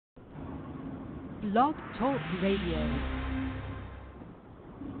Blog Talk Radio.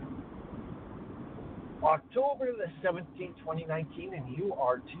 October the 17th, 2019, and you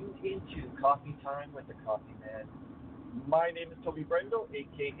are tuned into Coffee Time with the Coffee Man. My name is Toby Brendel,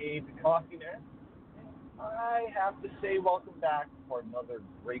 a.k.a. the Coffee Man. I have to say welcome back for another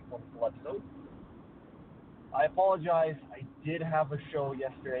great, wonderful episode. I apologize, I did have a show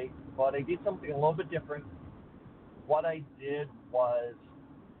yesterday, but I did something a little bit different. What I did was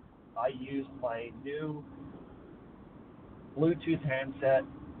I used my new Bluetooth handset,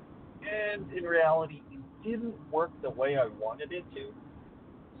 and in reality, it didn't work the way I wanted it to.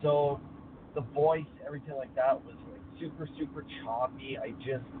 So the voice, everything like that was like super, super choppy. I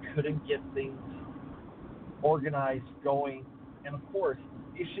just couldn't get things organized, going. And of course,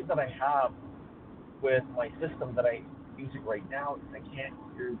 the issue that I have with my system that I'm using right now is I can't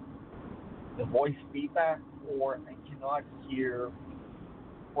hear the voice feedback, or I cannot hear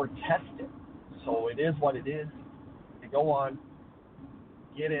or test it. So it is what it is. I go on,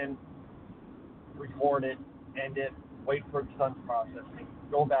 get in, record it, end it, wait for it to done processing,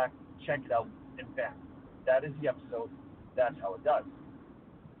 go back, check it out, and bam. That is the episode. That's how it does.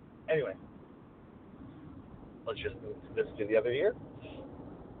 Anyway, let's just move this to the other ear.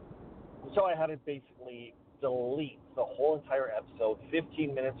 So I had to basically delete the whole entire episode,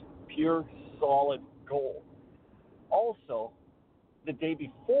 15 minutes, pure solid gold. Also, the day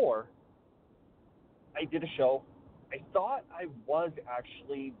before, I did a show. I thought I was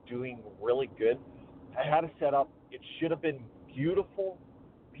actually doing really good. I had it set up. It should have been beautiful,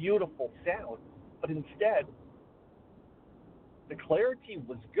 beautiful sound, but instead, the clarity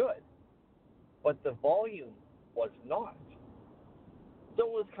was good, but the volume was not. So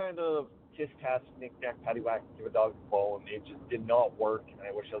it was kind of kiss, task, knick, knack, paddywhack, give a dog a bone. It just did not work, and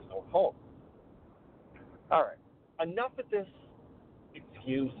I wish I was going home. All right, enough of this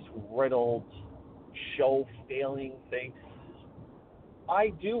excuse-riddled show failing thing.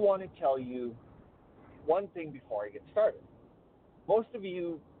 I do want to tell you one thing before I get started. Most of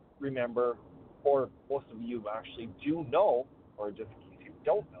you remember, or most of you actually do know, or just in case you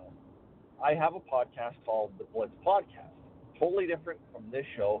don't know, I have a podcast called The Blitz Podcast. Totally different from this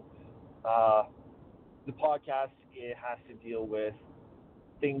show. The podcast, it has to deal with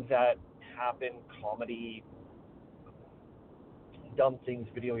things that happen, comedy, dumb things,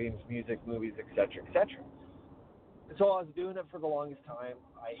 video games, music, movies, etc., etc. So I was doing it for the longest time.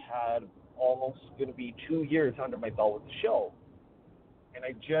 I had almost going to be 2 years under my belt with the show, and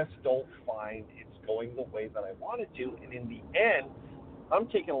I just don't find it's going the way that I want it to. And in the end, I'm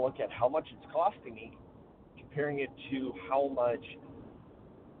taking a look at how much it's costing me, comparing it to how much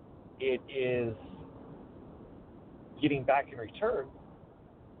it is getting back in return.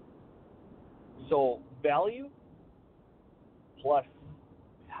 So value plus,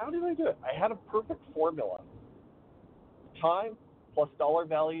 how did I do it? I had a perfect formula. Time plus dollar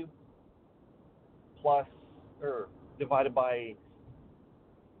value plus, or divided by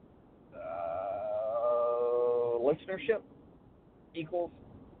listenership equals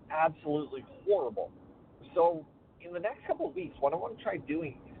absolutely horrible. So in the next couple of weeks, what I want to try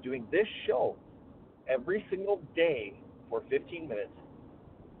doing is doing this show every single day for 15 minutes.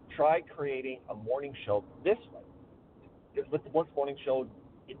 Try creating a morning show this way. Because with the Blitz Morning Show,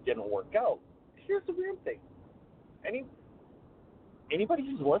 it didn't work out. Here's the weird thing. Anybody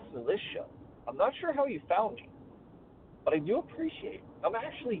who's listened to this show, I'm not sure how you found me, but I do appreciate it. I'm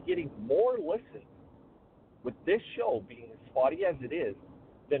actually getting more listens with this show being as spotty as it is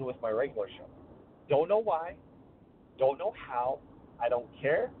than with my regular show. Don't know why. Don't know how. I don't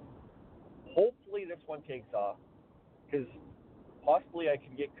care. Hopefully this one takes off, because possibly I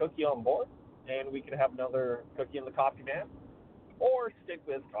can get Cookie on board, and we can have another Cookie and the Coffee Man, or stick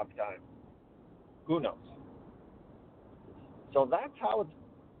with Coffee Time. Who knows? So that's how it's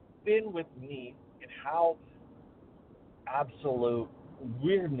been with me, and how absolute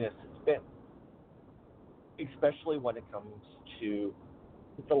weirdness it's been, especially when it comes to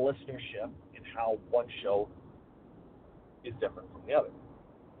the listenership and how one show is different from the other.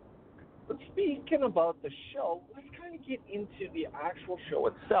 But speaking about the show, let's kind of get into the actual show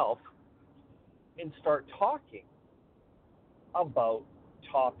itself and start talking about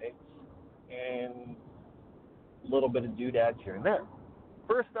topics and a little bit of doodads here and there.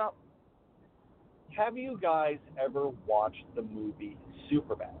 First up, have you guys ever watched the movie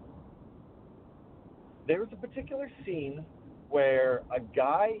Superbad? There's a particular scene where a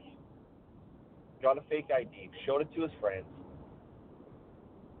guy got a fake ID, showed it to his friends,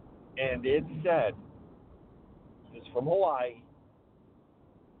 and it said he's from Hawaii,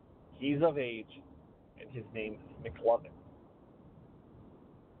 he's of age, and his name is McLovin.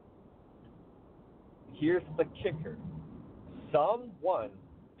 here's the kicker. Someone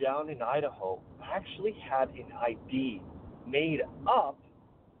down in Idaho actually had an ID made up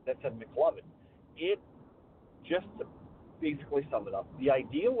that said McLovin. It just to basically sum it up, the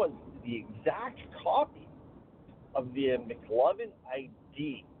idea was the exact copy of the McLovin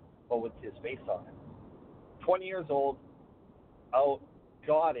ID, but with his face on it. 20 years old, out,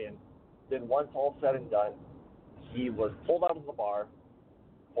 got in. Then once all said and done, he was pulled out of the bar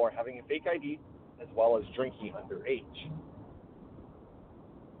for having a fake ID as well as drinking underage.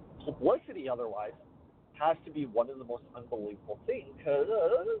 Publicity, otherwise, has to be one of the most unbelievable things because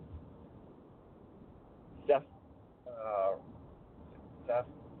Seth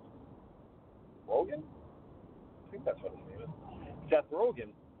Rogen? I think that's what his name is. Seth Rogen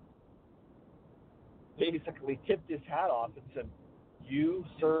basically tipped his hat off and said, "You,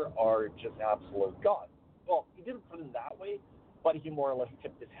 sir, are just absolute God." Well, he didn't put it that way, but he more or less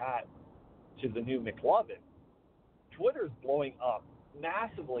tipped his hat to the new McLovin. Twitter's blowing up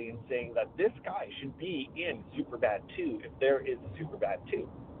massively and saying that this guy should be in Superbad 2 if there is a Superbad 2.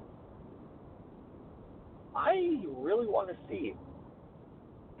 I really want to see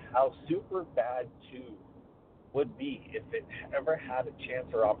how Superbad 2 would be if it ever had a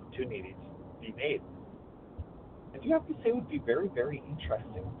chance or opportunity to be made. And you have to say it would be very, very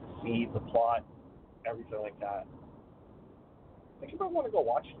interesting to see the plot, everything like that. I think you might want to go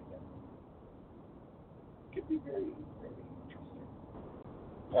watch it again. It could be very, very interesting.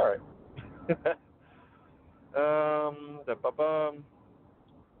 All right.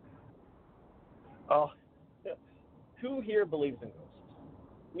 Oh, who here believes in ghosts?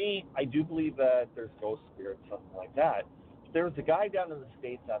 Me, I do believe that there's ghost spirits, something like that. There was a guy down in the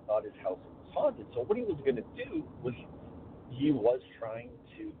States that thought his house was haunted. So what he was going to do was he was trying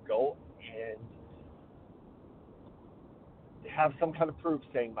to go and have some kind of proof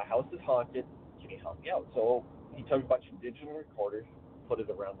saying my house is haunted. Can you help me out? So he took a bunch of digital recorders, put it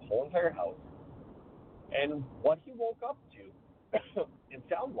around the whole entire house, and what he woke up to, and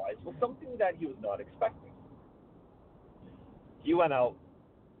sound-wise, was something that he was not expecting. He went out,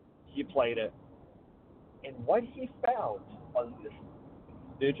 he played it, and what he found on this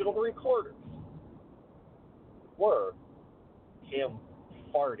digital recorders were him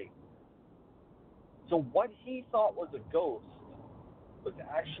farting. So what he thought was a ghost was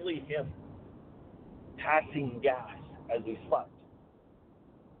actually him passing gas as he slept.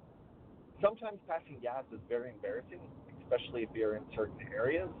 Sometimes passing gas is very embarrassing, especially if you're in certain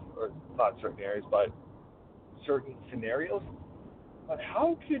areas, or not certain areas, but certain scenarios. But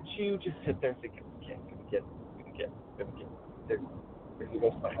how could you just sit there thinking, okay, I'm gonna get, there's a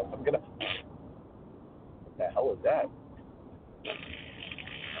ghost in my house. What the hell is that?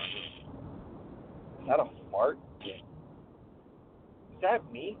 Is that a fart? Is that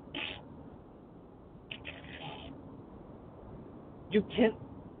me? You can't,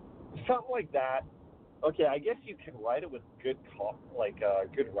 something like that. Okay, I guess you can write it with good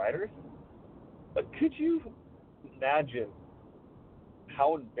writers, but could you imagine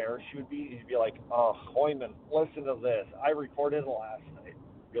how embarrassed you would be? You'd be like, "Oh, Hoyman, listen to this. I recorded it last night."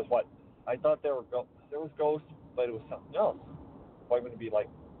 He goes, "What? I thought there was ghosts, but it was something else." Hoyman would be like,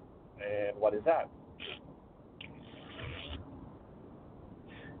 "And what is that?"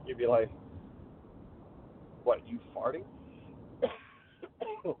 You'd be like, "What? You farting?"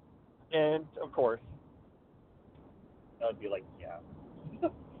 And of course, I'd be like, "Yeah."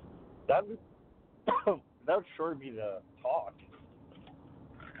 that would sure be the talk.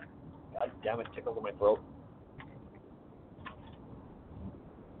 God damn it, tickles in my throat.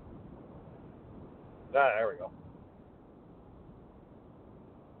 There we go.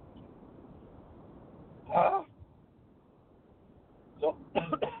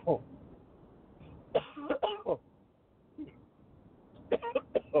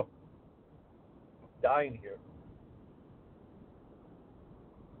 So, dying here.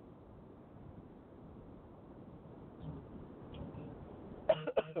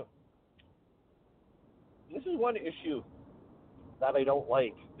 This is one issue that I don't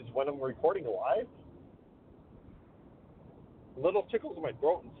like, is when I'm recording live, little tickles in my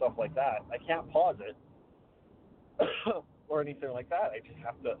throat and stuff like that. I can't pause it or anything like that. I just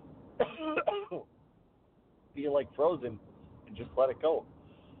have to be like frozen and just let it go.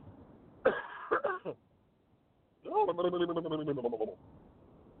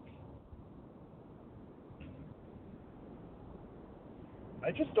 I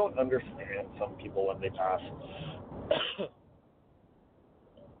just don't understand some people when they pass.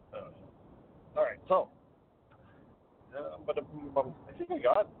 All right, so, but I think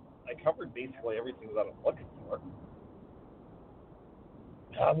I covered basically everything that I'm looking for.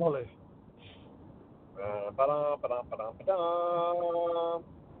 Ba-dum.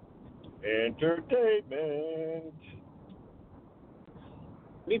 Entertainment.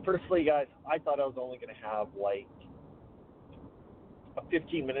 Me personally, guys, I thought I was only going to have like a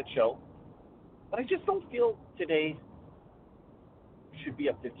 15-minute show, but I just don't feel today should be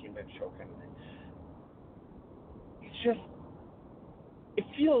a 15-minute show kind of thing. It's just, it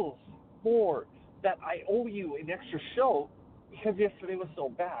feels more that I owe you an extra show because yesterday was so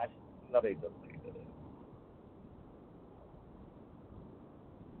bad that I didn't leave it.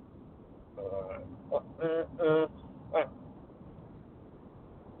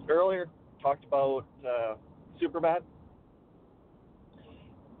 Earlier, talked about Superbad.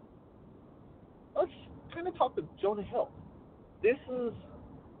 Let's kind of talk with Jonah Hill. This is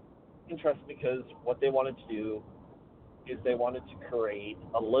interesting because what they wanted to do is they wanted to create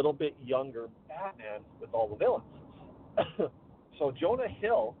a little bit younger Batman with all the villains. So Jonah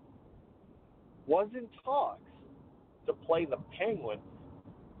Hill was in talks to play the Penguin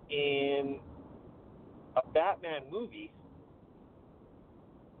in a Batman movie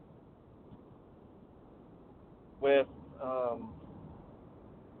with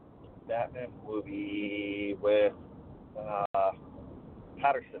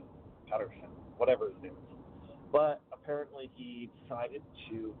Patterson, whatever his name is. But apparently he decided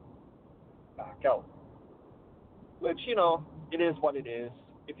to back out. Which, it is what it is.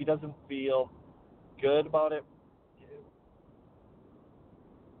 If he doesn't feel good about it,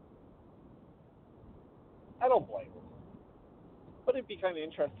 I don't blame him. But it'd be kind of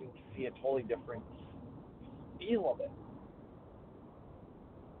interesting to see a totally different feel of it.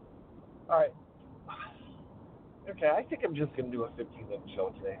 Alright. Okay, I think I'm just going to do a 15-minute show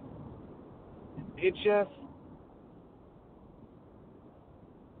today. It just,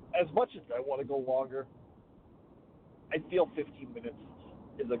 as much as I want to go longer, I feel 15 minutes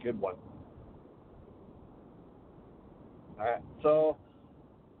is a good one. Alright, so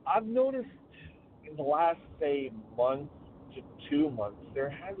I've noticed in the last, say, month to 2 months, there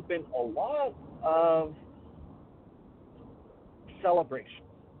has been a lot of celebration.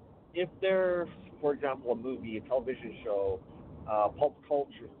 If there's, for example, a movie, a television show, pulp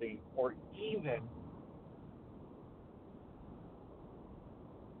culture thing, or even,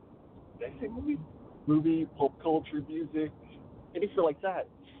 did I say movie? Movie, pulp culture, music, anything like that,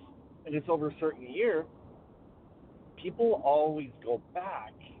 and it's over a certain year, people always go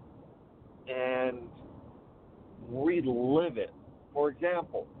back and relive it. For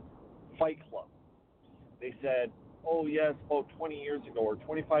example, Fight Club. They said, oh yes, about 20 years ago or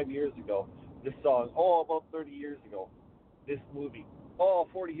 25 years ago, this song, oh, about 30 years ago, this movie, oh,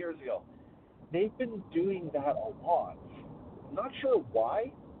 40 years ago. They've been doing that a lot. I'm not sure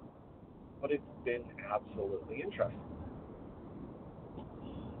why, but it's been absolutely interesting.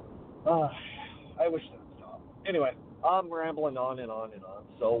 I wish that would stop. Anyway, I'm rambling on and on and on.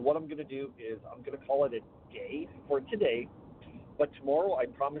 So what I'm going to do is I'm going to call it a day for today. But tomorrow, I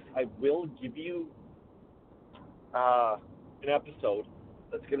promise I will give you an episode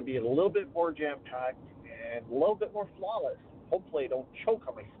that's going to be a little bit more jam-packed and a little bit more flawless. Hopefully I don't choke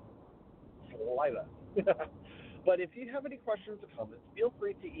on my saliva. But if you have any questions or comments, feel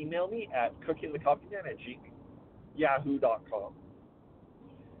free to email me at cookingthecoffeeman@yahoo.com.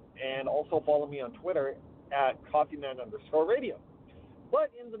 And also follow me on Twitter at coffeeman_radio.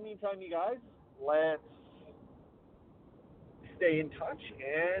 But in the meantime, you guys, let's stay in touch,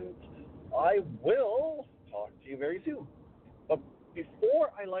 and I will talk to you very soon. But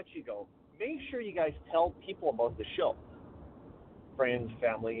before I let you go, make sure you guys tell people about the show. Friends,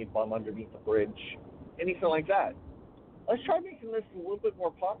 family, bum underneath the bridge, anything like that. Let's try making this a little bit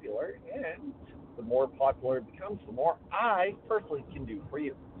more popular, and the more popular it becomes, the more I personally can do for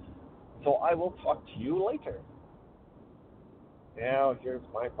you. So I will talk to you later. Now, here's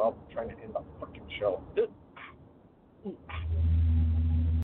my problem trying to end the fucking show.